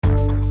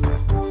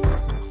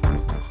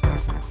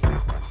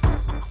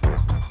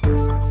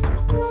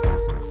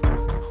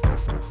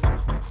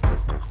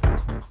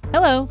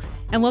Hello,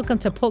 and welcome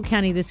to Polk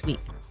County This Week.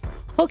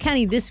 Polk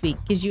County This Week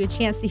gives you a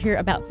chance to hear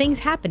about things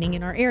happening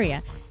in our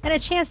area and a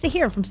chance to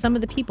hear from some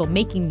of the people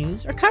making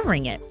news or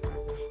covering it.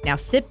 Now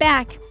sit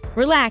back,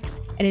 relax,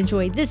 and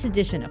enjoy this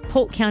edition of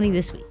Polk County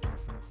This Week.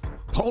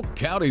 Polk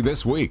County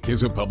This Week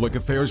is a public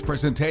affairs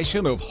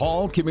presentation of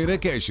Hall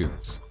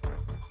Communications.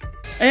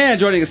 And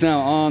joining us now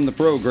on the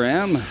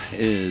program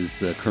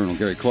is Colonel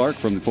Gary Clark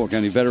from the Polk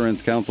County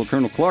Veterans Council.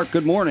 Colonel Clark,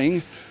 good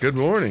morning. Good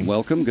morning.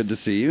 Welcome. Good to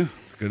see you.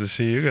 Good to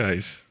see you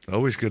guys.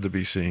 Always good to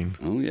be seen.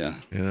 Oh, yeah.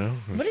 You know?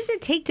 What does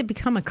it take to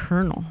become a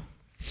colonel?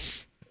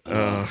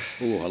 A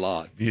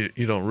lot. You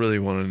don't really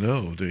want to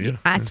know, do you?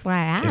 That's why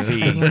I asked.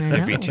 I wanna know.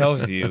 If he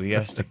tells you, he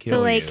has to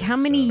kill you. So, how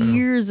many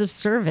years of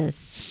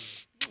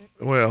service?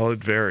 Well,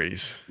 it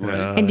varies.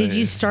 Right. And did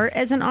you start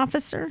as an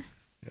officer?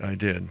 I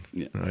did.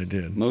 Yes. I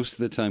did. Most of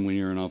the time when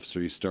you're an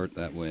officer, you start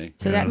that way.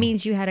 So that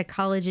means you had a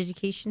college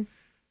education?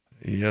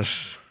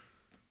 Yes,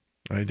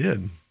 I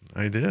did.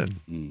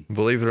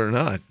 Believe it or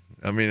not.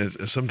 I mean,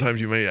 sometimes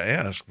you may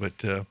ask,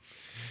 but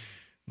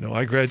no,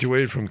 I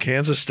graduated from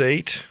Kansas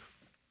State.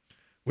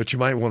 What you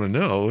might want to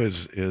know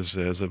is as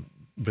a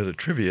bit of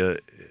trivia,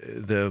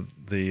 the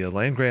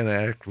Land Grant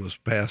Act was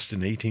passed in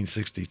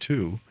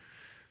 1862,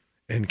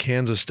 and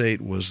Kansas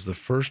State was the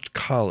first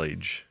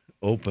college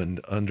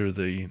opened under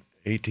the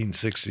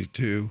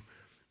 1862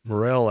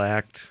 Morrill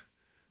Act,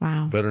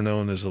 Wow. better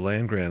known as the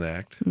Land Grant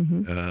Act,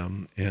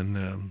 Mm-hmm.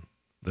 and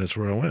that's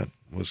where I went,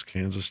 was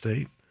Kansas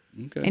State.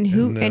 Okay. And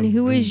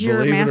who is your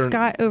believe it or-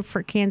 mascot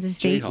for Kansas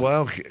State? Jayhawks.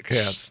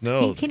 Wildcats.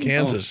 No, He can-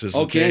 Kansas is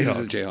Oh, the Kansas Jayhawks.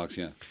 is Jayhawks,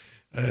 yeah.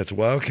 It's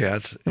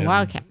Wildcats. The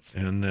Wildcats.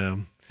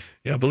 And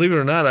yeah, believe it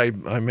or not, I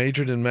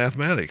majored in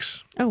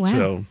mathematics. Oh, wow.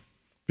 So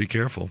be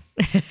careful.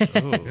 Oh.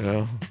 You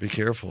know, be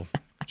careful.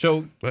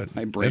 So, But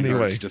My brain anyway,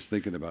 hurts just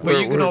thinking about but it.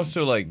 you can we're-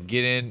 also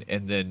get in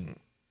and then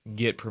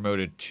get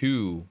promoted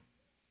to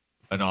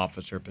an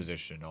officer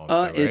position.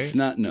 Also, right? It's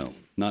not normal.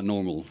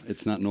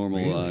 It's not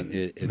normal. No.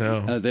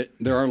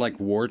 There are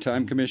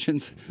wartime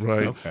commissions,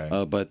 right.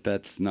 Okay. but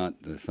that's not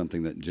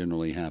something that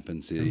generally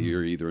happens.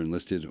 You're either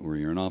enlisted or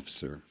you're an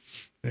officer.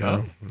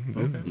 Yeah.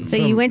 So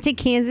you went to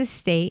Kansas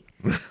State.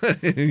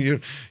 you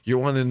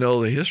want to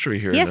know the history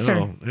here? Yes,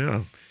 sir.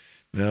 Yeah.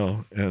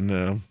 No,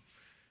 and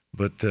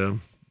but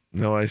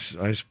no, I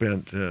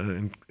spent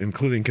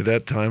including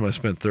cadet time. I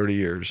spent 30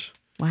 years.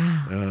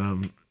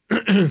 Wow.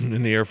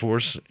 In the Air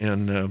Force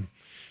and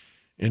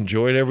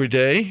enjoyed every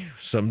day.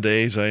 Some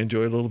days I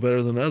enjoyed a little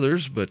better than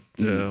others, but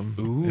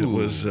it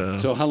was.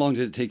 So how long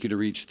did it take you to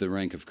reach the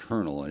rank of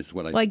colonel is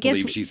what I Well, I guess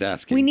believe she's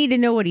asking. we need to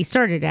know what he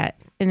started at.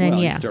 And then,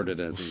 Well, yeah. he started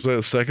as a so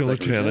second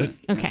lieutenant.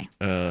 Okay.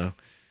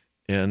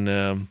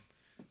 And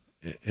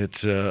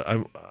it's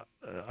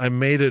I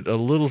made it a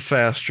little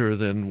faster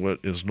than what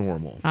is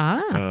normal.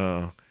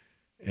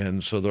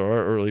 And so there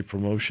are early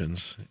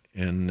promotions,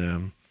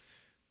 and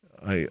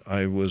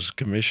I was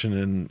commissioned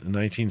in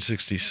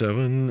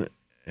 1967,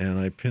 and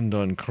I pinned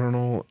on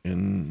colonel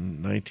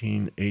in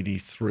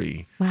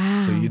 1983.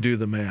 Wow. So you do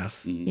the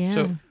math.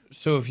 Yeah.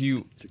 So if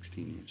you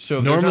 16 years. so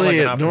if there's not like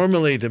an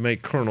Normally to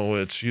make colonel,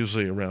 it's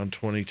usually around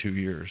 22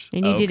 years.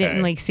 And you did it in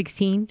Okay.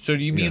 16? So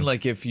do you mean Yeah.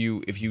 if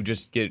you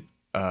just get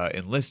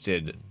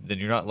enlisted, then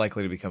you're not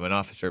likely to become an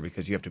officer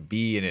because you have to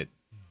be in it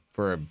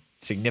for a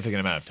significant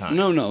amount of time?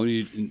 No,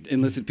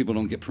 enlisted people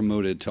don't get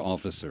promoted to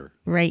officer.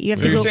 Right. You have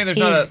So to you're go saying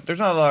there's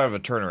not a lot of a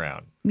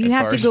turnarout. You as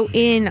have far to as- go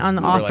in on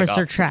the Or like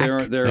officer off-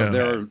 track. There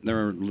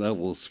are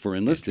levels for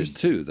enlisted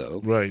too, though.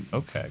 Right.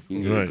 Okay.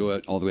 You can Right. go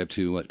all the way up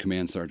to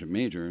command sergeant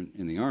major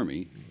in the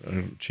Army.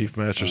 Chief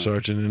Master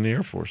Sergeant in the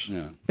Air Force.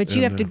 Yeah. But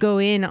you have to go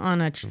in on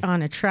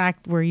a track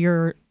where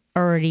you're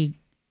already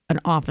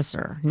an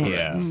officer now.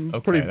 Yeah.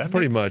 Okay. that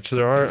Pretty makes- much.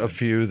 There are a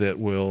few that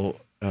will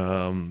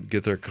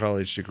get their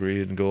college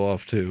degree and go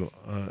off to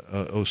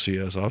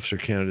OCS, Officer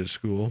Candidate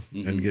School,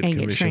 and get And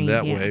get commissioned trained,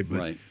 that yeah. way. But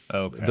Right.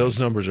 Okay. those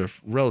numbers are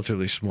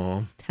relatively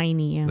small.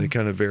 Tiny. Yeah. They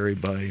kind of vary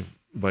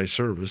by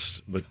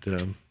service, but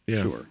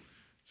yeah. Sure.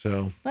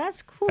 So Well,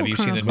 that's cool. Have you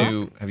seen the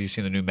Colonel Clark. Have you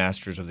seen the new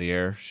Masters of the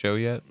Air show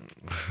yet?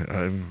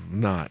 I've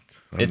not.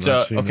 It's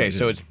not seen okay. it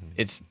So yet.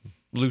 it's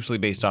loosely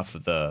based off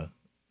of the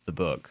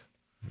book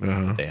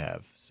Uh-huh. that they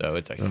have. So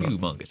it's a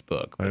humongous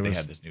book, but I they was-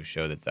 have this new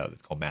show that's out.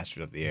 That's called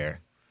Masters of the Air.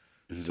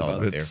 Is It's it all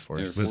about about the Air It's-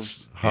 Force.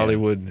 It's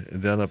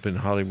Hollywood, done up in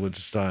Hollywood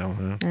style,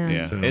 huh?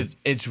 Yeah, So-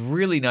 it's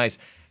really nice.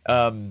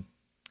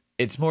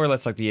 It's more or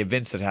less like the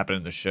events that happen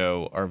in the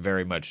show are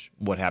very much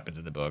what happens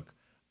in the book,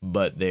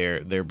 but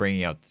they're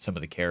bringing out some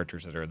of the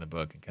characters that are in the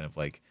book and kind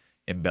of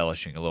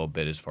embellishing a little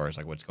bit as far as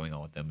what's going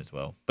on with them as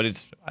well. But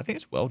I think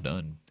it's well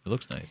done. It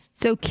looks nice.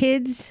 So,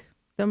 kids,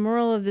 the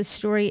moral of this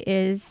story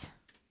is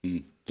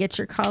get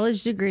your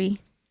college degree,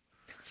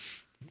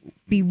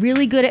 be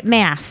really good at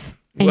math,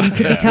 and you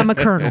could become a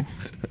colonel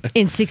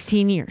in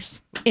 16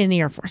 years in the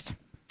Air Force.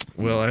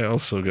 Well, I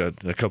also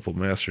got a couple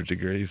master's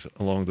degrees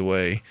along the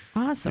way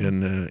Awesome.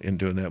 in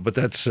doing that. But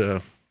that's I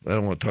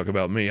don't want to talk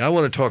about me. I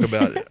want to talk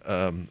about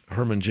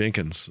Herman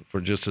Jenkins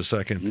for just a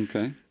second.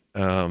 Okay.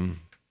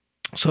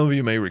 some of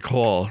you may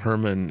recall,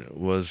 Herman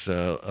was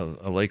a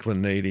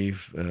Lakeland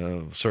native,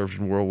 served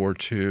in World War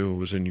II,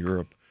 was in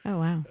Europe. Oh,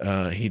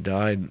 wow. He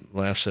died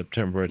last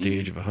September at the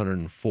age of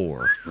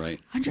 104. Right.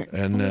 100.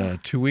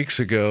 And 2 weeks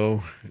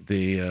ago,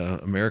 the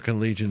American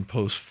Legion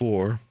Post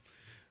 4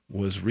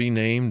 was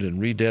renamed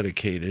and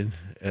rededicated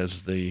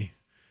as the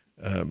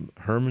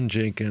Herman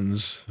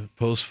Jenkins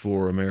Post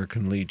 4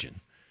 American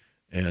Legion.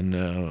 And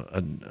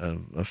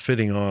a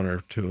fitting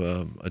honor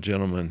to a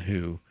gentleman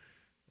who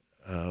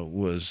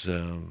was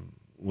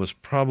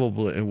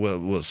probably, well,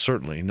 was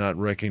certainly not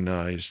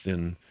recognized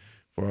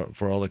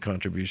for all the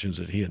contributions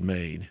that he had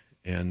made,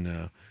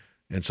 and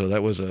so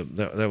that was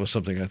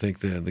something I think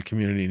the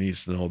community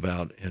needs to know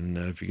about. And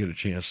if you get a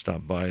chance,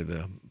 stop by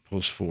the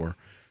Post 4,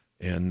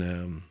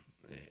 and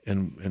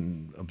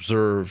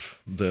observe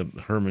the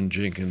Herman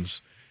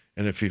Jenkins.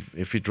 And if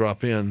you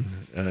drop in,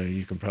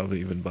 you can probably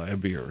even buy a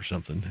beer or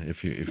something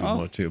if you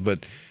want to.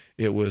 But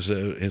it was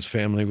his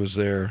family was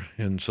there,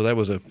 and so that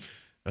was a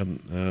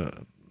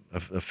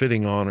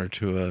fitting honor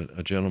to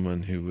a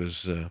gentleman who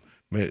was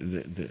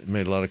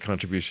made a lot of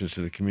contributions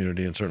to the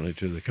community and certainly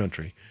to the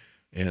country.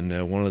 And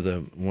one of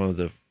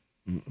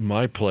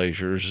my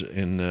pleasures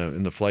in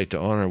the flight to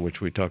honor, which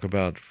we talk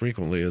about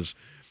frequently, is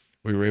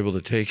we were able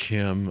to take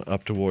him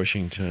up to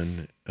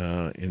Washington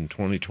in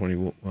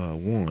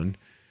 2021,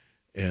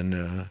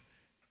 and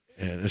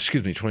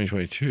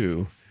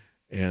 2022,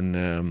 and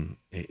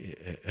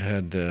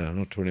had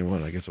not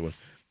 21, I guess it was,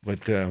 but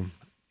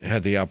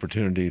had the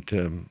opportunity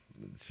to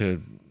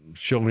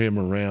show him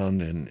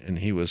around, and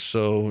he was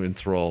so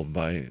enthralled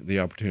by the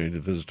opportunity to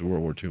visit the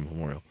World War II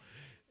Memorial,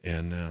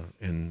 and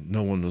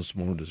no one was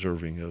more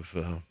deserving of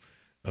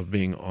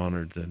being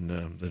honored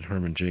than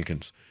Herman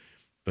Jenkins.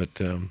 But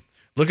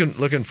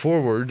looking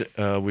forward,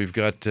 we've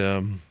got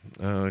a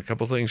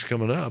couple things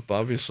coming up.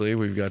 Obviously,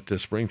 we've got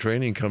spring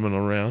training coming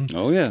around.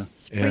 Oh yeah,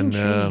 Spring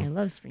training. I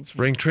love spring training.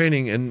 Spring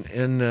training,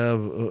 and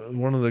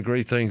one of the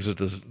great things that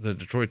the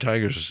Detroit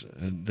Tigers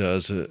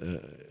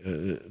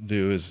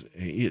do is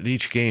at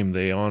each game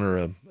they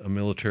honor a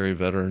military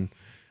veteran,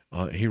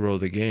 hero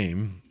of the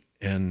game,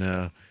 and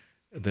at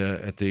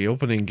the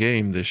opening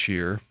game this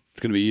year, it's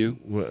going to be you.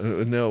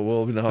 No,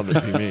 well, not be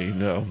me.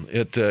 No,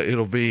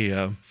 it'll be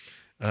a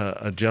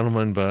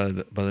gentleman by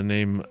the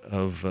name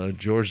of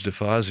George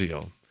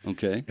DeFazio.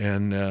 Okay.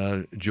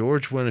 And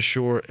George went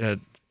ashore at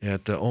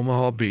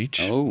Omaha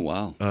Beach. Oh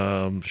wow!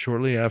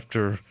 Shortly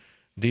after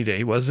D-Day.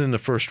 He wasn't in the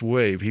first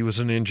wave. He was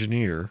an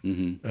engineer,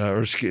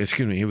 or excuse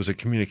me, he was a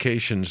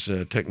communications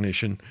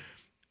technician,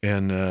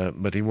 and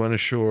but he went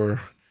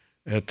ashore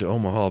at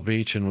Omaha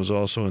Beach and was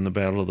also in the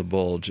Battle of the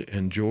Bulge.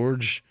 And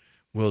George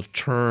will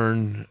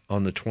turn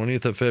on the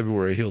 20th of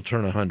February. He'll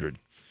turn 100.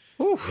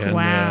 And,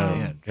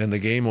 wow! And the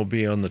game will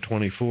be on the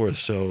 24th.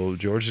 So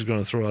George is going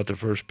to throw out the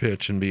first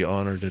pitch and be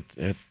honored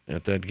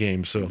at that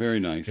game. So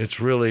very nice. It's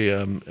really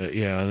and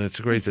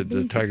it's great that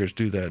the Tigers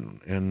do that,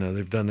 and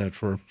they've done that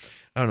for,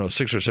 I don't know,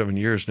 6 or 7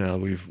 years now.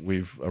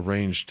 We've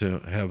arranged to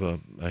have a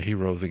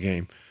hero of the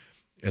game,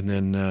 and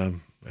then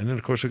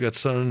of course we've got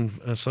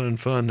Sun and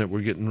Fun that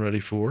we're getting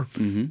ready for,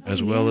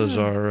 as well as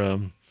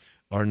our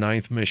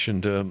ninth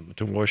mission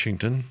to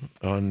Washington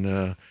on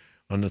the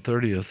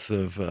 30th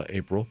of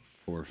April.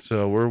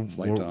 So we're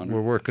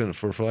working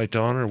for Flight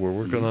to Honor. We're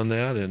working on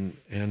that, and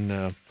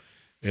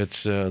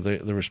it's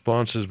the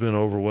response has been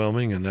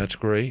overwhelming, and that's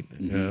great.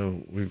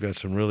 We've got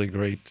some really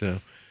great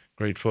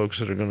folks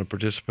that are going to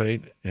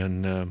participate,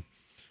 and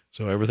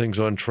so everything's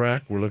on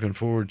track. We're looking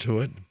forward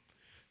to it.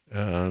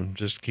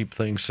 Just keep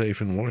things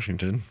safe in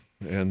Washington,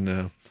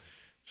 and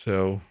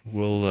so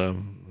we'll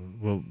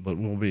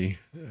be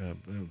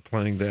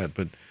planning that,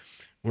 but.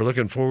 We're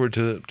looking forward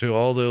to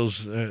all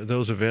those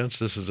events.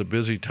 This is a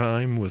busy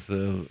time with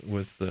the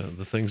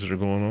things that are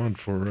going on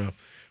for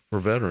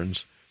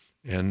veterans,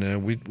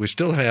 and we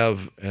still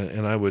have.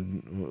 And I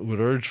would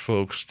urge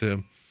folks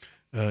to,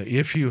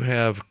 if you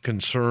have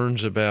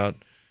concerns about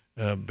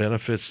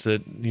benefits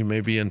that you may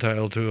be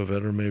entitled to, a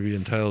veteran may be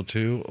entitled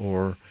to,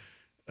 or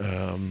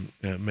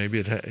maybe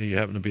you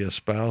happen to be a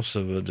spouse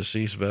of a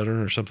deceased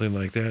veteran or something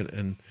like that,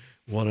 and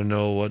want to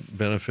know what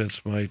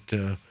benefits might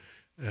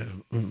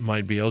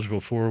be eligible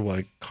for,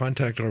 like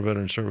contact our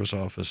Veteran Service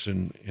Office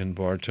in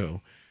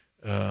Bartow.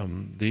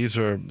 These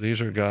are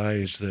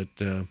guys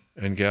that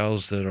and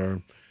gals that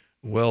are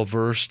well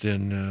versed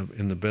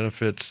in the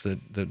benefits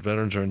that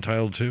veterans are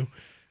entitled to,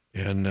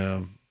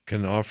 and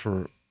can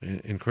offer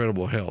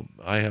incredible help.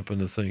 I happen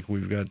to think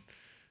we've got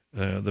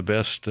the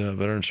best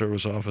Veteran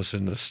Service Office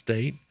in the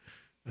state.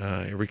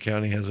 Every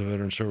county has a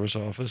Veteran Service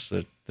Office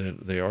that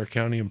they are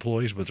county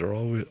employees, but they're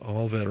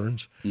all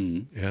veterans,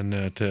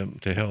 and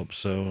to help.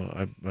 So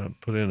I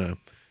put in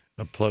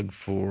a plug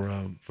for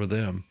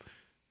them,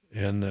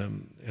 and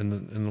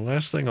the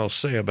last thing I'll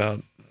say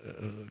about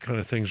kind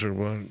of things that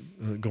are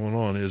going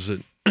on is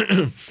that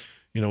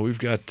we've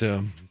got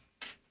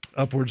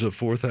upwards of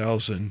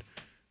 4,000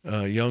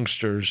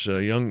 youngsters,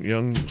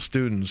 young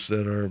students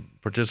that are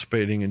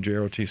participating in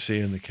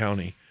JROTC in the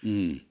county.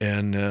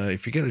 And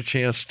if you get a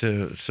chance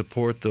to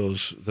support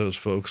those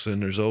folks, then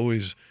there's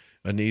always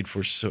a need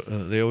for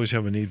they always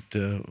have a need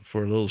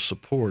for a little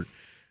support,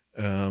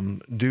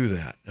 do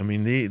that. I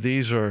mean,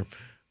 these are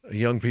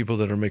young people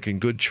that are making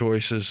good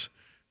choices.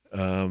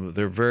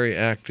 They're very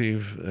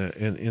active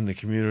in the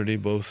community,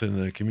 both in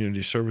the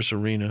community service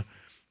arena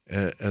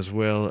as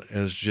well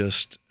as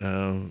just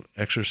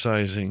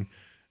exercising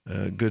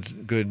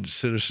good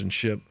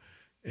citizenship.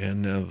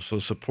 And so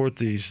support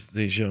these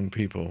young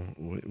people.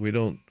 We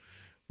want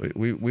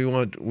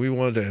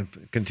to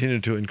continue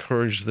to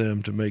encourage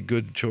them to make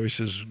good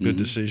choices, good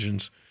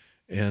decisions,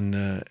 and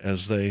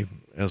as they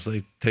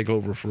take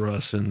over for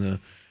us in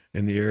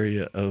the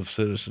area of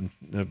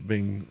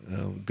being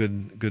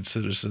good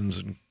citizens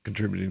and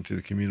contributing to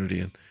the community.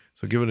 And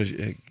so given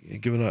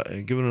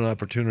an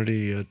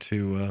opportunity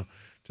to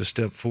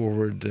step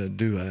forward,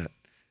 do that,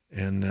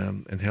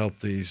 and help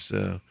these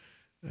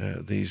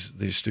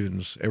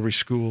students. Every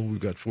school,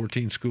 we've got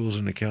 14 schools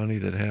in the county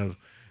that have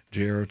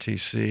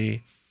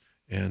JROTC,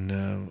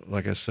 and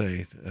like I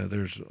say,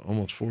 there's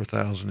almost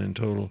 4,000 in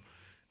total,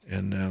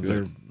 and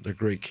they're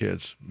great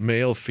kids,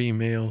 male,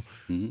 female,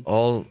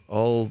 all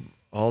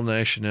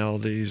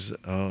nationalities,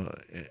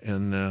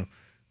 and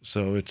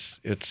so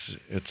it's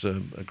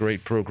a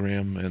great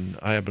program, and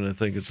I happen to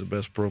think it's the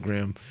best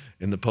program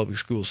in the public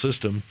school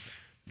system.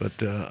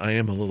 But I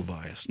am a little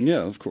biased.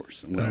 Yeah, of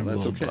course. Well,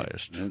 that's okay.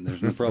 Biased.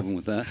 There's no problem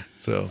with that.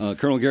 So,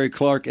 Colonel Gary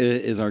Clark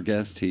is our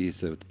guest.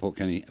 He's with the Polk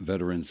County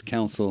Veterans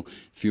Council.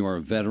 If you are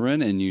a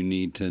veteran and you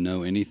need to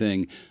know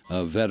anything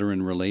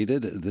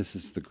veteran-related, this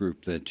is the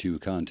group that you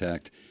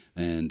contact.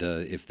 And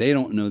if they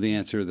don't know the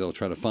answer, they'll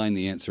try to find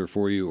the answer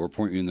for you or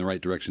point you in the right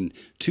direction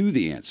to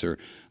the answer.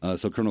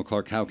 So, Colonel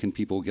Clark, how can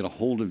people get a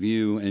hold of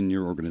you and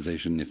your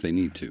organization if they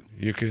need to?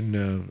 You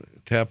can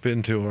tap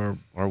into our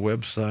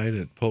website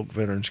at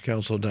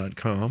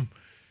polkveteranscouncil.com,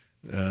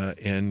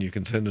 and you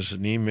can send us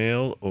an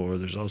email, or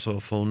there's also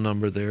a phone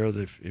number there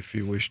that if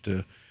you wish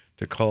to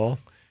call.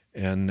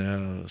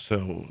 And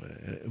so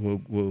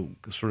we'll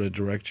sort of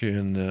direct you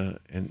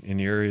in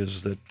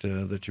areas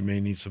that you may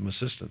need some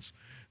assistance.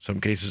 Some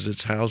cases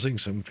it's housing,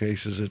 some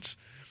cases it's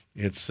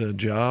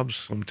jobs,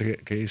 some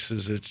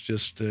cases it's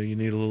just you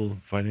need a little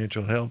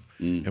financial help,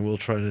 and we'll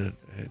try to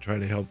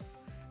help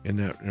in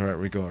that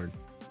regard.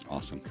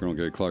 Awesome. Colonel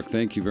Gary Clark,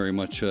 thank you very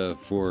much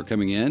for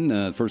coming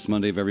in. First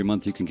Monday of every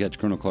month, you can catch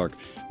Colonel Clark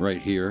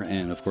right here.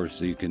 And, of course,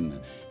 you can,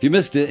 if you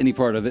missed any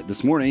part of it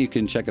this morning, you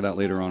can check it out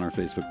later on our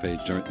Facebook page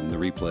during the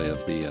replay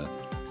of the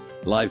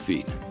live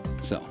feed.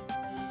 So,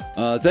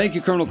 thank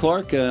you, Colonel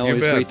Clark.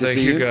 Always great to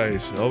see you. Thank you,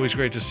 guys. Always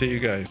great to see you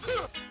guys.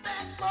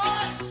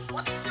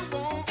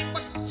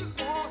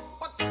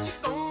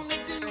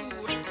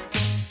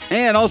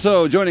 And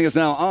also joining us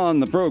now on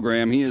the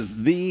program, he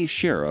is the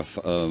sheriff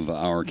of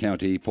our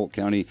county, Polk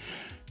County.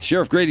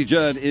 Sheriff Grady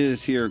Judd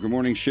is here. Good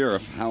morning,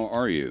 Sheriff. How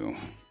are you?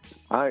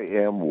 I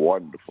am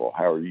wonderful.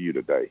 How are you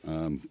today?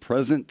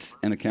 Present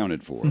and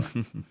accounted for.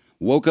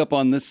 Woke up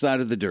on this side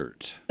of the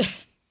dirt.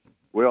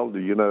 Well, do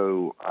you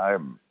know,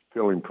 I'm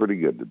feeling pretty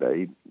good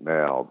today.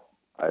 Now,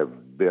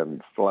 I've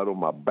been flat on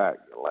my back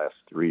the last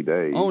 3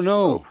 days. Oh,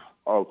 no.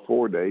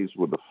 4 days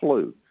with the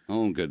flu.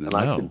 Oh, goodness.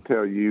 And I can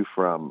tell you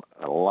from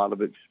a lot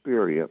of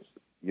experience,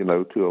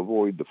 to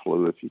avoid the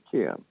flu if you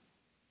can.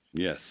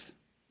 Yes.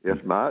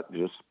 If not,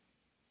 just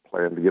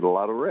plan to get a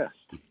lot of rest.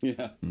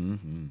 Yeah.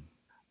 Mm-hmm.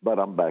 But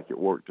I'm back at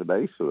work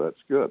today, so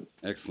that's good.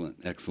 Excellent.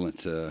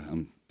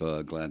 I'm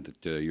glad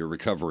that you're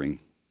recovering.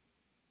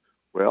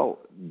 Well,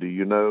 do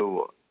you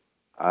know,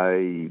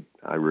 I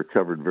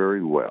recovered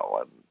very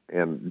well,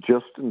 and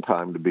just in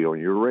time to be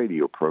on your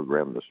radio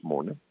program this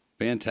morning.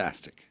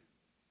 Fantastic.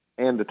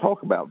 And to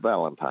talk about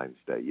Valentine's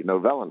Day.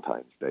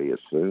 Valentine's Day is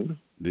soon.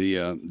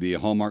 The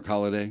Hallmark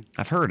holiday?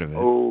 I've heard of it.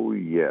 Oh,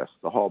 yes,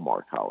 the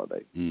Hallmark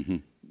holiday. Mm-hmm.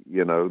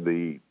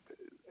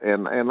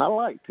 And I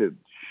like to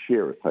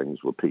share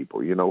things with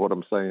people, you know what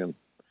I'm saying,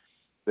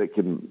 that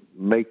can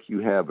make you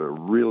have a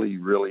really,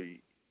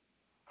 really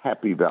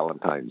happy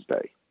Valentine's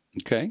Day.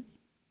 Okay.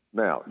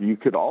 Now, you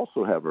could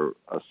also have a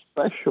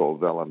special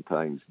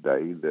Valentine's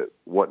Day that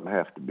wouldn't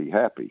have to be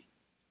happy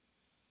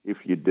if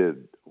you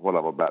did what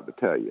I'm about to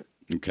tell you.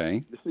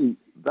 Okay. You see,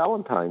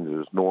 Valentine's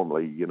is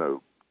normally,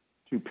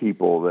 two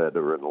people that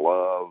are in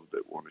love,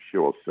 that want to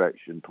show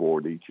affection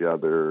toward each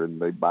other,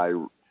 and they buy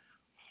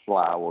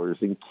flowers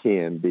and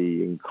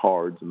candy and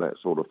cards and that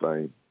sort of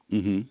thing.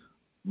 Mm-hmm.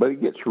 But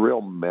it gets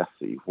real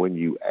messy when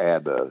you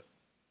add a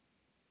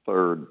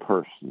third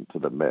person to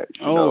the mix.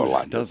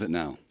 Does it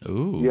now?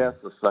 Ooh. Yes,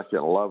 a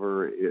second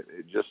lover.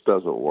 It just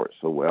doesn't work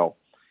so well.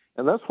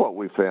 And that's what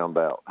we found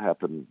out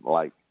happened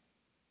like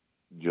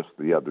just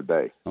the other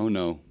day. Oh,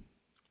 no.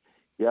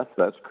 Yes,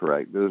 that's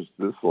correct. There's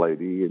this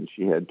lady, and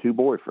she had two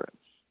boyfriends.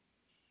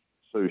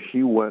 So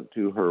she went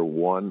to her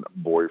one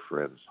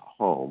boyfriend's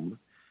home,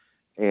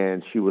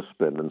 and she was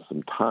spending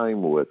some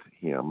time with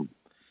him.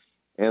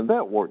 And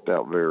that worked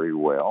out very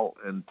well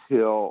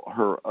until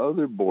her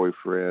other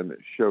boyfriend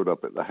showed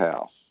up at the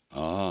house.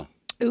 Ah.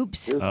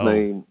 Oops. His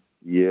name,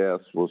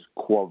 was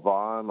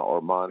Quavon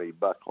Armani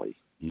Buckley.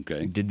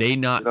 Okay. Did they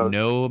not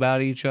know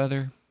about each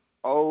other?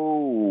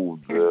 Oh,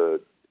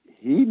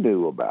 he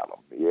knew about them.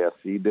 Yes,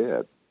 he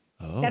did.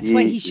 Oh, That's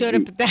why he showed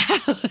up at the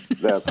house.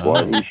 That's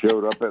why he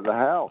showed up at the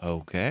house.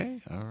 okay.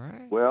 All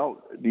right.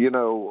 Well,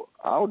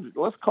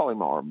 let's call him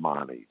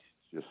Armani,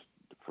 just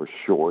for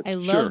short. I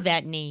love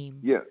that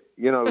name. Yeah,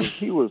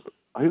 he was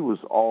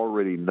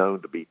already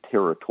known to be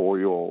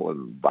territorial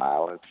and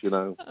violent.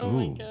 Oh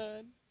my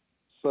God.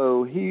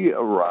 So he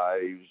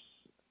arrives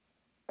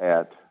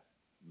at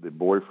the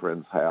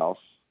boyfriend's house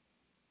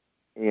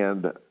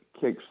and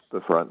kicks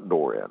the front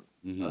door in.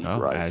 Mm-hmm.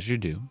 That's right. As you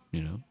do,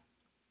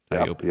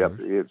 How you open Yep.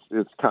 doors.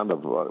 It's kind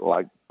of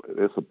like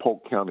it's a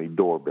Polk County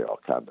doorbell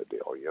kind of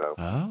deal.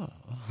 Oh.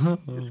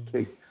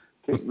 Just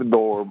kick the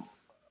door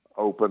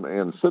open,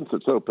 and since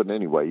it's open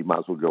anyway, you might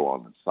as well go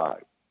on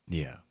inside.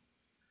 Yeah.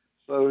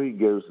 So he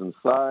goes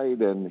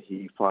inside and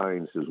he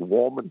finds his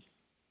woman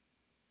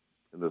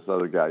in this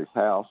other guy's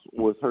house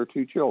with her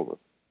 2 children.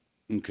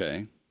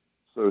 Okay.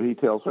 So he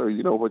tells her,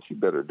 what you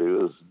better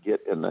do is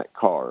get in that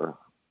car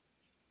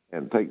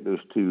and take those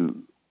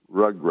 2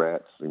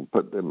 rugrats and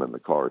put them in the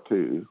car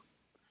too,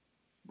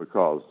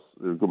 because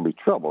there's going to be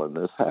trouble in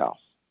this house.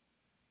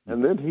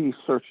 And then he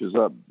searches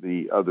up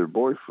the other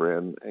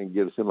boyfriend and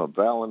gives him a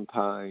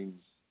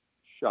Valentine's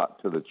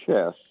shot to the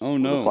chest. Oh,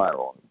 with no. a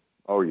firearm.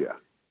 Oh, yeah.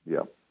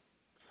 Yeah.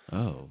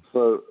 Oh.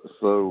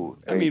 So.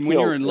 I mean, when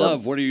you're in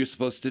love, what are you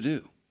supposed to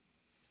do?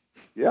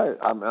 Yeah,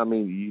 I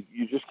mean,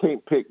 you just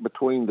can't pick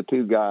between the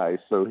 2 guys.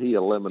 So he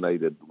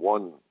eliminated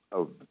one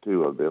of the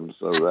 2 of them.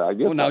 So I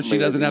guess. Well, now she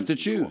doesn't have to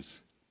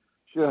choose.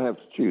 She doesn't have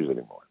to choose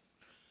anymore.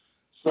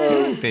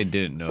 So They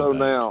didn't know So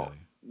about each other.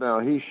 now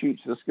he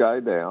shoots this guy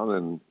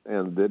down,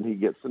 and then he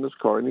gets in his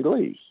car and he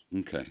leaves.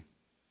 Okay.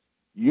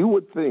 You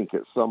would think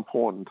at some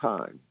point in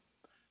time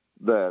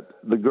that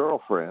the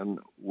girlfriend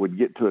would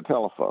get to a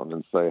telephone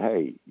and say,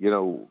 hey,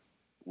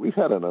 we've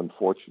had an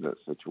unfortunate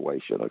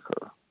situation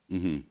occur.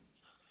 Mm-hmm.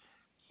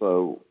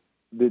 So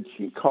did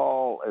she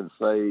call and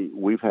say,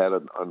 we've had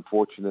an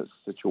unfortunate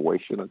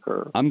situation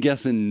occur? I'm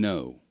guessing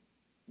no.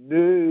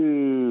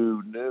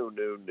 No.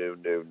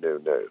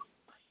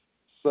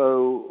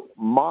 So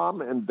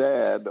mom and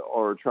dad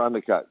are trying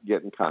to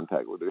get in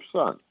contact with their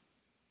son.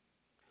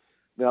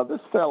 Now,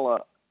 this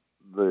fella,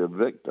 the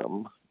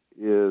victim,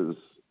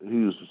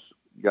 who's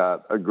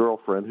got a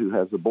girlfriend who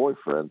has a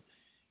boyfriend,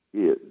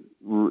 is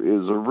a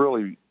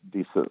really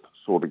decent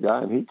sort of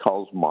guy, and he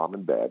calls mom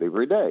and dad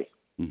every day.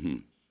 Mm-hmm.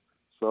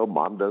 So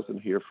mom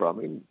doesn't hear from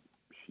him.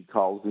 She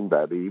calls him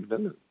that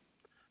evening,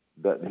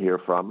 doesn't hear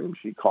from him.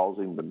 She calls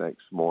him the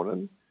next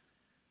morning,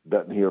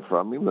 doesn't hear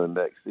from him. The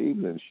next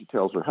evening, she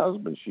tells her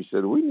husband, she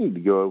said, we need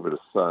to go over to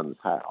son's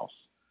house.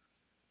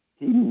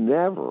 He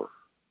never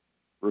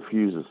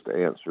refuses to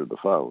answer the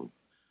phone.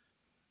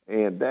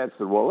 And Dad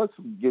said, well, let's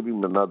give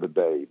him another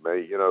day.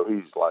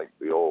 He's like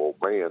the old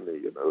man.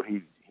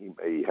 He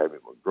may have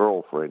him a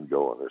girlfriend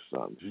going or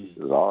something. She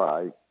says, all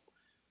right.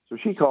 So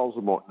she calls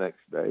him on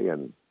next day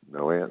and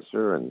no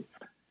answer. And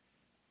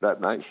that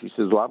night she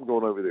says, well, I'm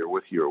going over there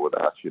with you or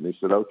without you. And he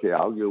said, okay,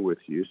 I'll go with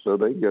you. So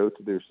they go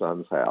to their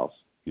son's house.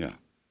 Yeah.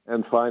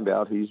 And find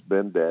out he's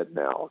been dead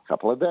now a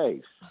couple of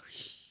days.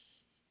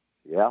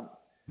 Yeah.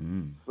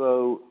 Mm.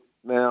 So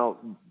now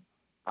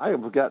I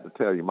forgot to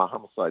tell you, my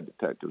homicide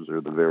detectives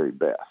are the very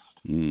best.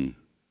 Mm.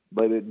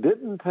 But it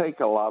didn't take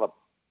a lot of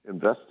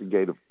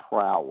investigative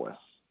prowess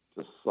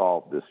to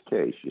solve this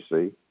case, you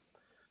see.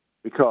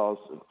 Because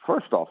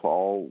first off,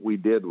 all we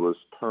did was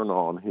turn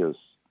on his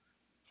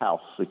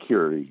house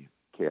security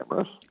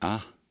cameras.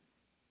 Ah.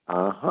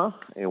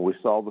 And we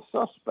saw the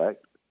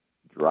suspect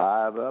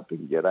drive up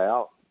and get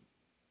out,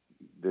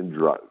 then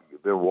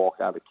walk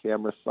out of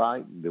camera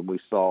sight, and then we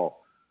saw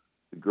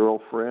the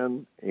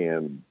girlfriend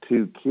and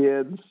 2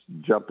 kids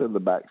jump in the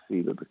back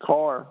seat of the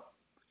car,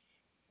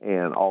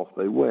 and off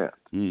they went.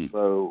 Mm.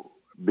 So,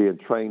 being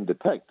trained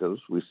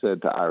detectives, we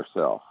said to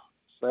ourselves,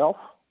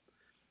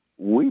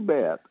 we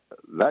bet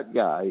that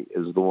guy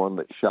is the one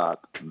that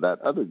shot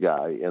that other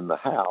guy in the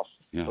house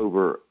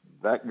over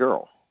that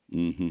girl.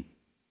 Mm-hmm.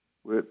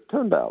 Well, it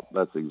turned out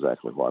that's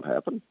exactly what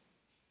happened.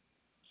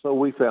 So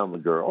we found the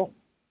girl,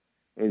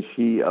 and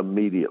she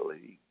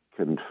immediately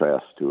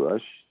confessed to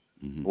us.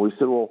 Mm-hmm. We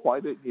said, well, why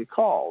didn't you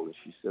call? And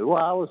she said, well,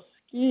 I was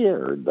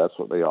scared. That's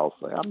what they all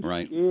say. I'm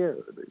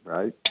scared,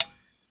 right?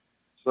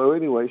 So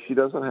anyway, she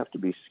doesn't have to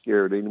be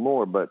scared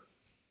anymore. But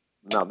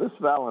now this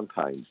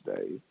Valentine's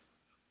Day,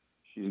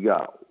 she's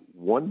got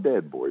 1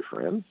 dead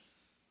boyfriend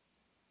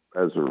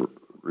as a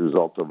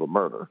result of a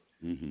murder.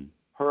 Mm-hmm.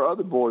 Her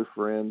other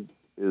boyfriend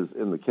is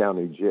in the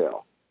county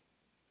jail.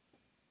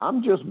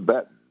 I'm just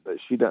betting that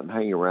she doesn't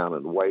hang around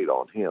and wait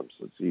on him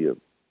since he,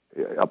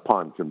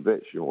 upon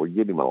conviction, will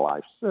get him a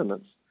life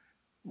sentence.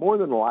 More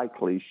than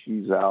likely,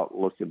 she's out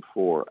looking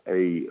for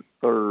a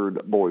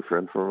 3rd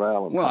boyfriend for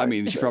Valentine's. Well, I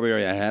mean, she probably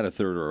already had a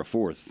 3rd or a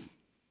 4th.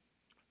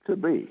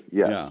 Could be,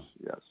 yes,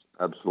 yes,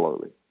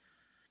 absolutely.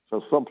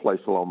 So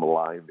someplace along the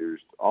line,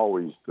 there's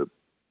always the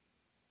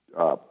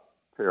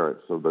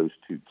parents of those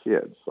 2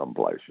 kids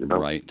someplace,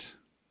 Right.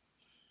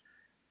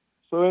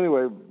 So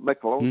anyway,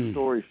 make a long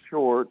story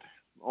short,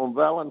 on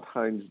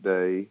Valentine's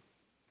Day,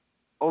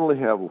 only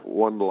have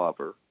 1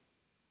 lover,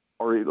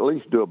 or at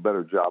least do a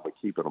better job of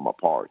keeping them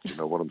apart. You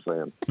know what I'm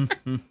saying?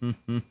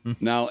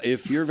 Now,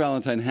 if your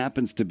Valentine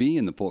happens to be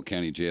in the Polk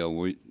County Jail,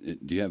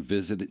 do you have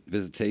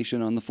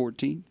visitation on the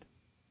 14th?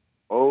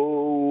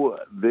 Oh,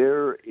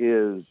 there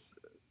is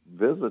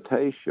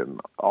visitation,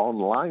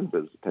 online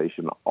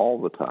visitation all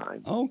the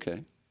time. Oh,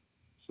 okay.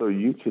 So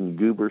you can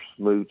goober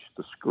smooch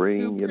the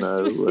screen,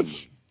 Goober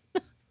smooch.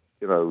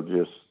 and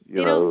just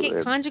They don't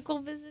get conjugal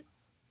visits?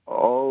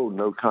 Oh,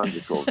 no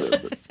conjugal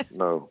visits.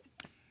 No.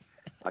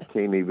 I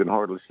can't even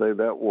hardly say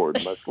that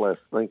word, much less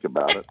think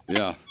about it.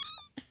 Yeah.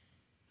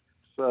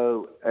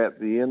 So at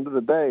the end of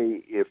the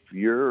day, if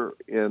you're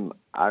in,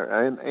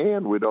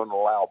 and we don't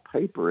allow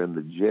paper in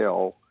the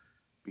jail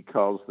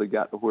because they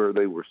got to where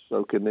they were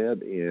soaking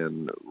it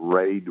in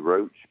raid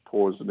roach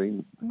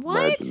poisoning.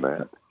 What? Imagine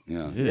that.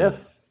 Yeah. Yes.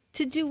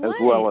 To do what?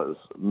 As well as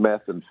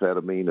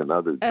methamphetamine and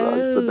other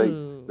drugs.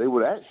 But they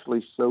would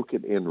actually soak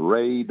it in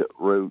raid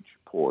roach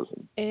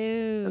poison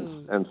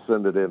and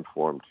send it in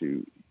for them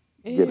to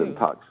get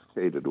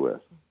intoxicated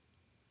with.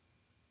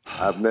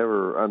 I've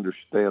never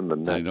understand the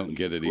nexus I don't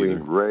get it between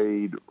either.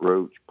 raid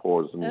roach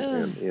poison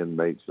and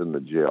inmates in the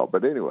jail.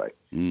 But anyway,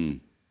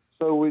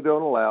 so we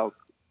don't allow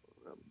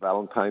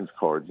Valentine's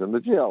cards in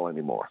the jail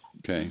anymore.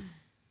 Okay.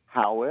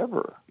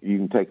 However, you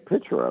can take a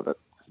picture of it.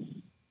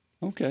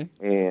 Okay.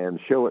 And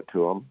show it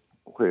to them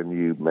when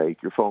you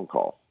make your phone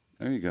call.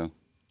 There you go.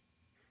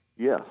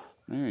 Yes.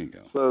 There you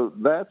go. So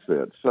that's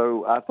it.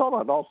 So I thought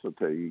I'd also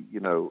tell you,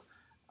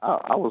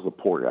 I was a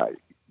poor guy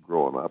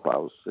growing up. I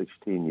was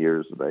 16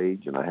 years of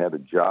age, and I had a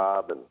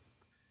job, and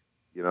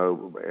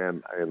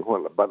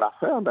but I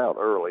found out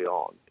early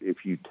on,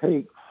 if you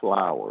take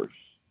flowers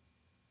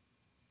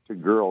to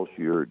girls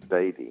you're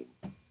dating,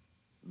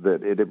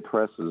 that it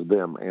impresses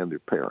them and their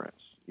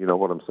parents. You know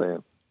what I'm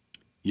saying?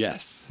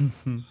 Yes.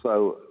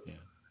 So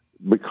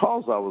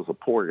because I was a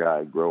poor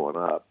guy growing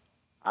up,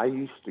 I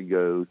used to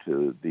go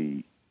to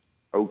the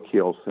Oak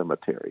Hill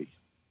Cemetery.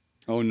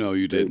 Oh, no,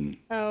 you didn't.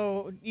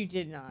 Oh, you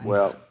did not.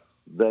 Well,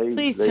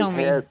 Please tell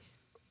me.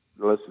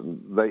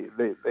 Listen,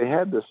 they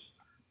had this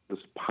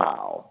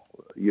pile.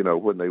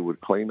 When they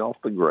would clean off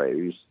the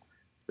graves,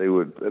 they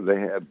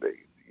had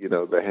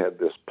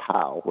this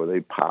pile where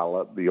they pile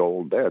up the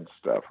old dead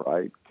stuff,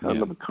 right?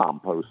 Kind of a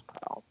compost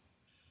pile.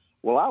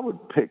 Well, I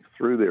would pick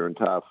through there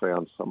until I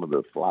found some of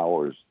the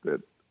flowers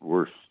that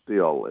were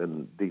still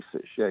in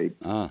decent shape,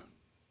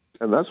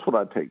 and that's what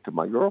I take to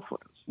my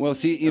girlfriends. Well,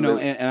 see, and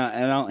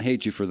I don't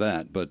hate you for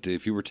that, but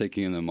if you were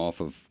taking them off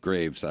of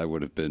graves, I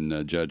would have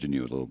been judging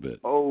you a little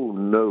bit. Oh,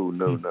 no,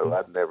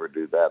 I'd never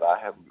do that. I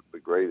have the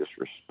greatest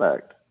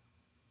respect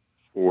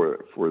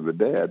for the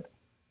dead,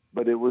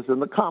 but it was in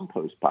the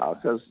compost pile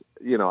because,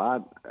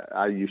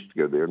 I used to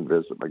go there and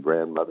visit my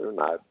grandmother, and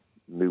I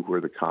knew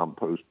where the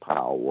compost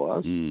pile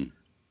was.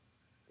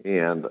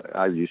 And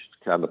I used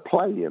to kind of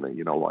play in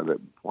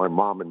it, while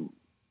Mom and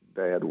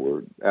Dad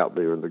were out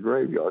there in the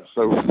graveyard.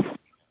 So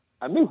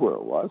I knew where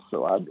it was,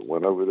 so I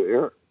went over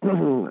there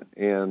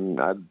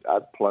and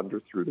I'd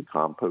plunder through the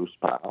compost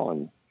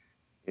pile,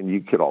 and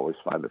you could always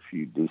find a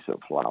few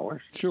decent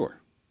flowers.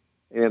 Sure.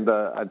 And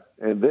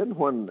then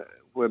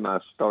when I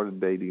started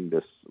dating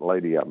this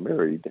lady I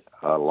married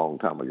a long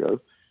time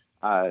ago,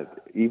 I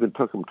even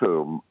took them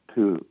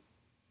to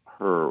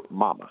her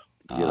mama,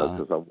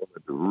 because I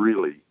wanted to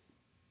really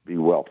be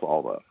well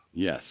thought of.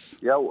 Yes.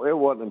 Yeah, it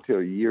wasn't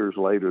until years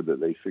later that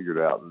they figured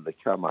out that they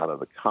come out of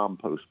the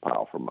compost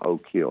pile from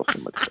Oak Hill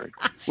Cemetery.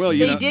 Well,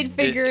 they did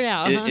figure it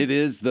out. It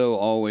is, though,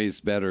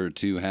 always better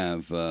to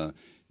have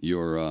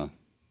your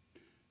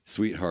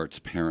sweetheart's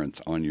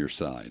parents on your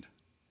side.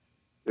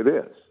 It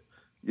is.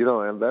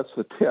 And that's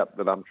the tip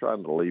that I'm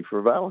trying to leave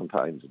for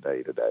Valentine's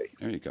Day today.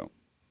 There you go.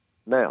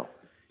 Now,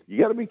 you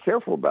got to be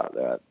careful about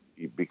that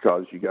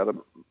because you got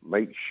to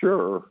make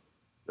sure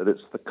that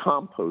it's the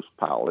compost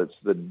pile. It's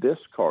the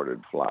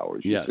discarded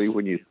flowers. You see,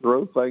 when you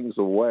throw things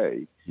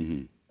away,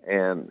 and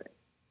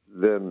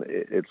then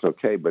it's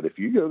okay. But if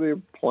you go there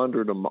and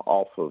plunder them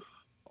off of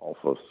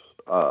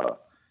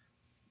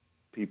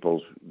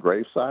people's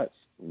grave sites,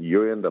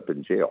 you end up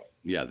in jail.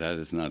 Yeah, that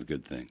is not a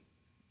good thing.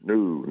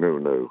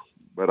 No.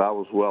 But I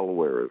was well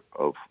aware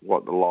of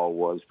what the law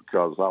was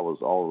because I was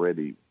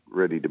already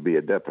ready to be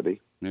a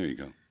deputy. There you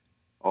go.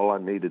 All I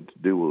needed to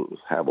do was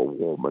have a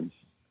woman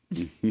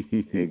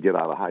and get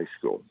out of high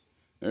school.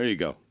 There you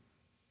go.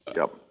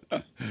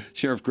 Yep.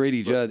 Sheriff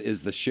Grady Judd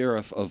is the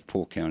sheriff of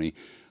Polk County.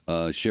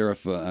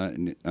 Sheriff,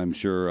 I'm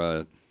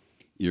sure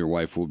your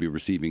wife will be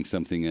receiving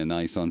something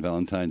nice on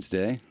Valentine's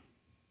Day,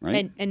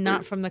 right? And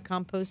not from the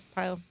compost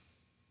pile?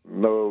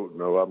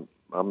 No,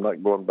 I'm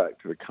not going back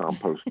to the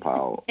compost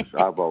pile.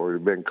 I've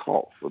already been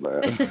caught for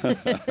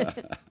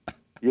that.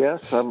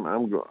 Yes, I'm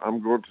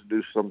going to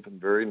do something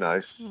very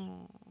nice.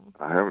 Aww.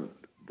 I haven't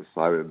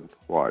decided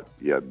what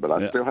yet, but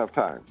I still have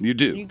time. You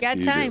do. You got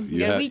time.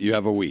 You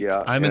have a week.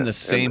 Yeah, I'm in the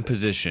same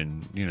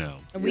position,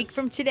 A week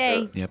from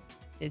today. Yep.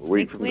 It's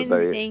next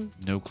Wednesday.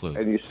 No clue.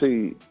 And you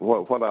see,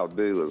 what I'll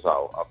do is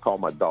I'll call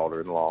my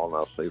daughter-in-law and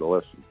I'll say,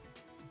 listen,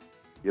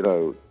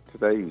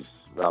 today's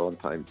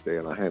Valentine's Day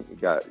and I haven't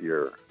got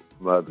your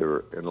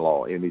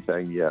mother-in-law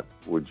anything yet,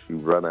 would you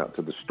run out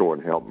to the store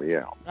and help me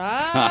out?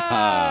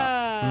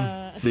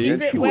 See?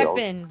 Secret And she will.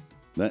 weapon.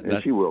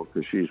 And she will,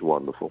 because she's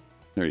wonderful.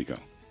 There you go.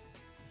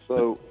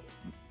 So,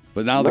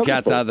 But now the Another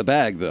cat's thing- out of the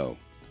bag, though.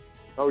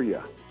 oh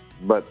yeah,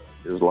 but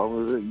as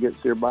long as it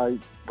gets here by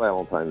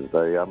Valentine's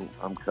Day,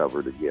 I'm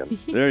covered again.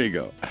 There you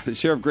go.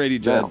 Sheriff Grady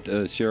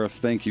Judd, Sheriff,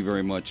 thank you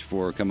very much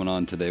for coming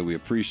on today. We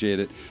appreciate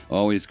it.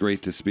 Always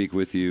great to speak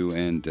with you,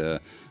 and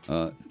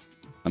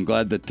I'm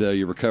glad that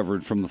you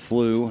recovered from the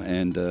flu,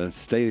 and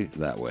stay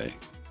that way.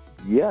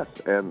 Yes,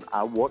 and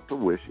I want to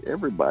wish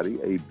everybody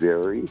a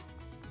very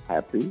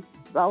happy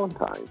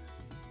Valentine's.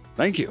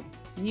 Thank you.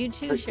 You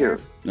too, Take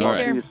Sheriff. care. All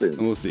Take right. care. See you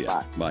soon. We'll see you.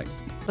 Bye. Bye.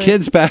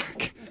 Kids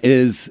Back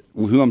is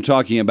who I'm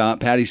talking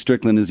about. Patty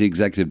Strickland is the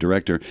executive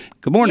director.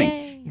 Good morning.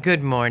 Yay.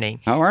 Good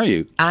morning. How are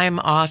you? I'm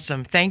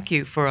awesome. Thank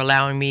you for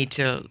allowing me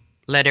to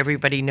let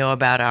everybody know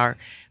about our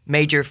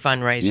major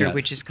fundraiser, Yes.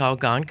 which is called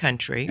Gone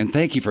Country. And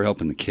thank you for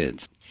helping the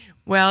kids.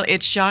 Well,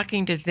 it's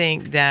shocking to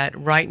think that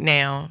right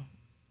now,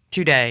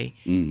 today,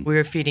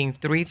 we're feeding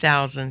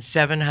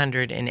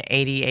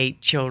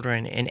 3,788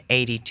 children in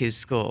 82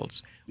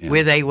 schools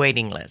with a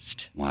waiting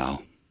list.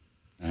 Wow.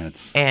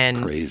 That's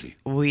And crazy.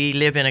 we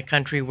live in a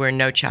country where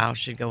no child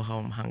should go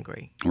home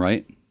hungry.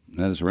 Right?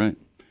 That is right.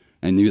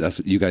 And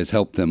you guys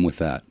help them with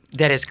that.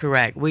 That is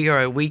correct. We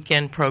are a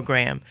weekend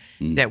program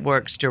that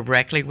works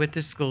directly with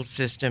the school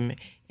system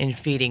in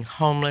feeding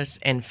homeless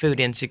and food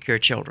insecure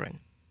children.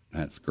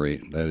 That's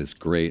great. That is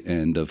great.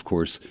 And of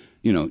course,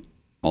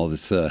 all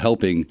this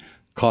helping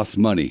costs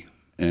money.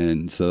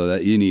 And so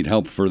that you need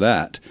help for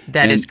that.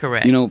 That is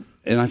correct.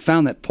 And I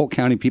found that Polk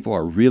County people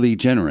are really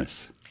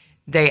generous.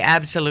 They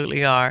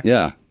absolutely are.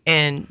 Yeah.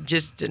 And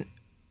just,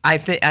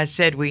 I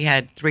said we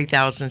had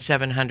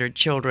 3,700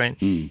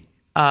 children.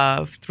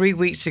 3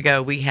 weeks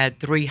ago, we had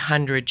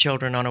 300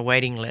 children on a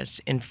waiting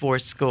list in 4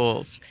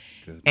 schools.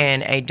 Goodness.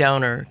 And a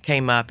donor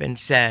came up and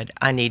said,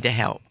 I need to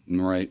help.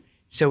 Right.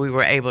 So we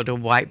were able to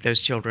wipe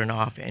those children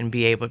off and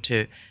be able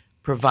to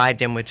provide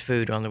them with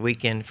food on the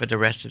weekend for the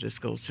rest of the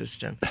school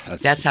system.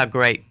 That's how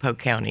great Polk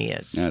County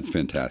is. That's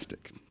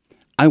fantastic.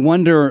 I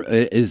wonder,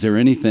 is there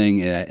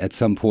anything at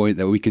some point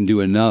that we can do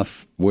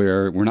enough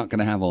where we're not going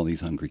to have all these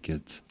hungry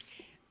kids?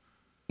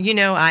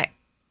 I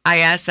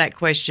asked that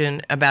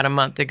question about a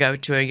month ago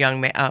to a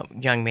young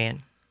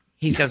man.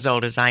 He's as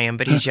old as I am,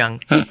 but he's young.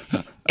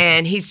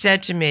 And he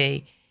said to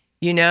me,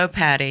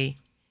 Patty,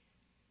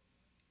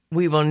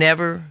 we will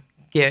never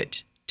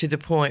get to the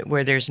point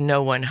where there's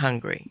no one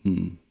hungry.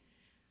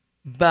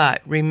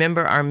 But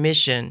remember, our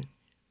mission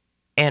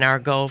and our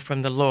goal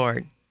from the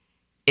Lord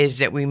is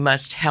that we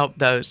must help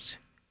those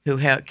who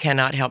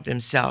cannot help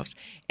themselves.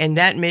 And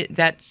that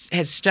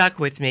has stuck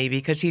with me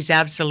because he's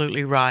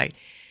absolutely right.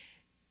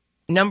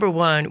 Number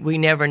one, we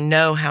never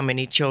know how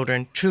many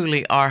children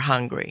truly are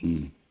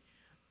hungry.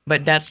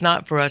 But that's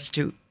not for us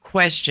to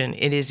question.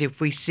 It is if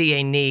we see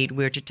a need,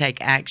 we're to take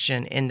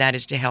action, and that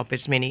is to help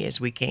as many as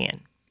we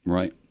can.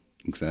 Right.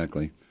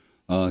 Exactly.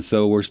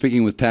 So we're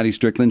speaking with Patty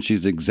Strickland.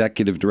 She's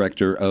executive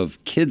director of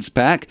Kids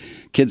Pack.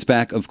 Kids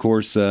Pack, of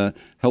course,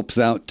 helps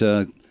out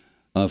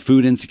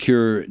food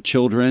insecure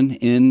children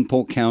in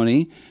Polk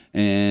County.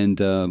 And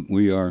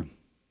we are,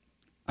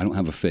 I don't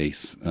have a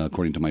face,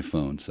 according to my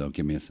phone. So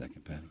give me a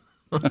second, Patty.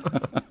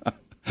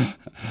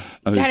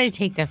 Got to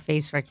take that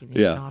face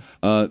recognition off.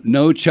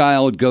 No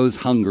child goes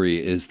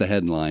hungry is the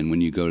headline when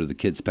you go to the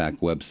Kids Pack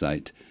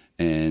website.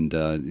 And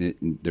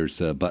there's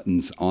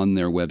buttons on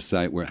their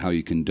website where how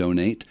you can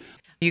donate.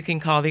 You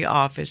can call the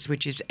office,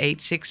 which is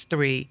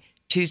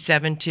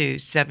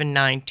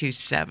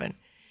 863-272-7927,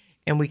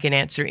 and we can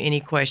answer any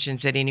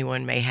questions that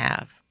anyone may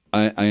have.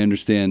 I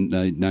understand.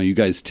 Now you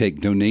guys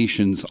take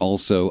donations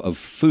also of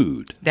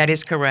food. That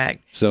is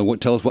correct. So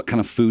tell us what kind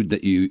of food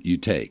that you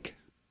take.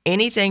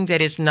 Anything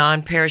that is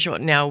non-perishable.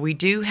 Now, we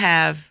do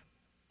have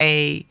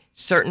a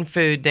certain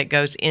food that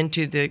goes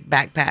into the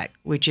backpack,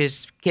 which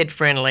is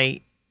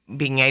kid-friendly,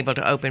 being able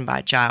to open by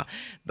a child.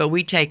 But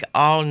we take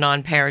all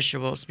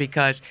non-perishables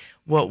because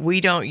what we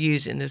don't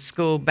use in the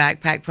school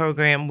backpack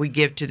program, we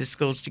give to the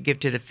schools to give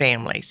to the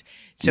families.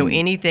 So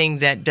anything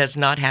that does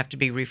not have to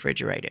be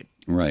refrigerated.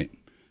 Right.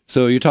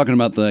 So you're talking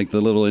about the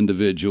little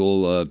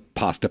individual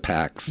pasta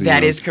packs.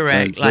 That is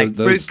correct. Like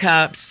those fruit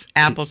cups,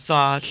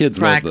 applesauce, kids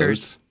crackers. love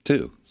those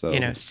too. So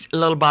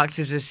Little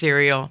boxes of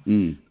cereal.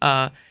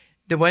 The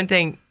one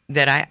thing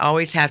that I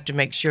always have to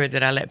make sure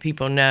that I let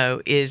people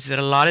know is that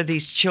a lot of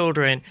these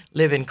children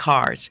live in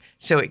cars,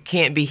 so it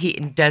can't be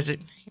heated.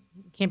 Doesn't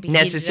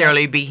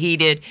necessarily be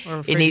heated.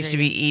 It needs to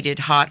be eaten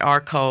hot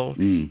or cold.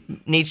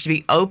 Needs to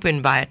be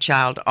opened by a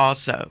child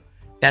also.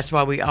 That's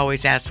why we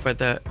always ask for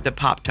the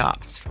Pop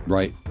Tops.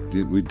 Right.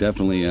 We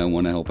definitely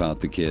want to help out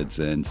the kids.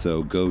 And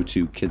so go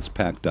to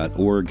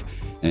kidspack.org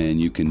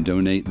and you can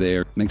donate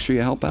there. Make sure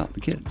you help out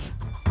the kids.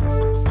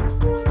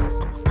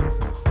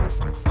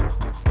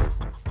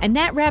 And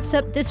that wraps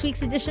up this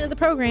week's edition of the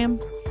program.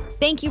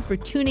 Thank you for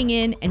tuning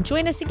in, and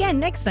join us again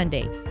next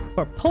Sunday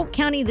for Polk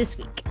County This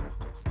Week.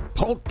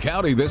 Polk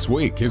County This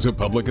Week is a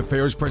public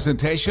affairs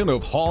presentation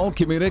of Hall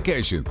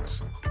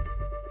Communications.